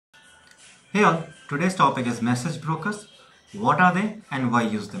Hey all, today's topic is message brokers. What are they and why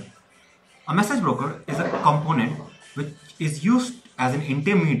use them? A message broker is a component which is used as an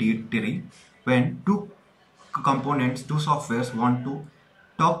intermediary when two softwares want to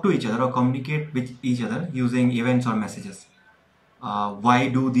talk to each other or communicate with each other using events or messages. Why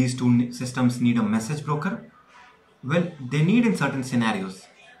do these two systems need a message broker? Well, they need in certain scenarios.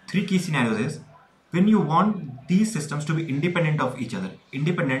 Three key scenarios is when you want these systems to be independent of each other.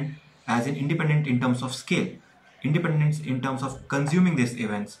 Independent as in independent in terms of scale. Independence in terms of consuming these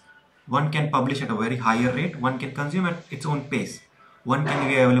events. One can publish at a very higher rate. One can consume at its own pace. One can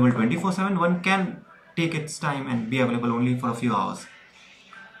be available 24/7. One can take its time and be available only for a few hours.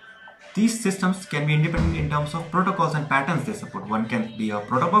 These systems can be independent in terms of protocols and patterns they support. One can be a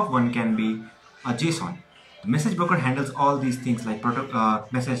protobuf, one can be a JSON. The message broker handles all these things like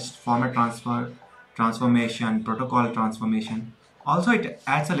message format transformation, protocol transformation. Also, it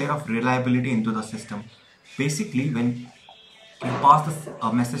adds a layer of reliability into the system. Basically, when you pass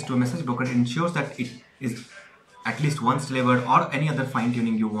a message to a message broker, it ensures that it is at least once delivered or any other fine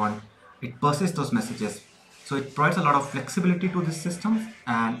tuning you want. It persists those messages. So it provides a lot of flexibility to this system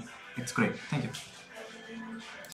and it's great. Thank you.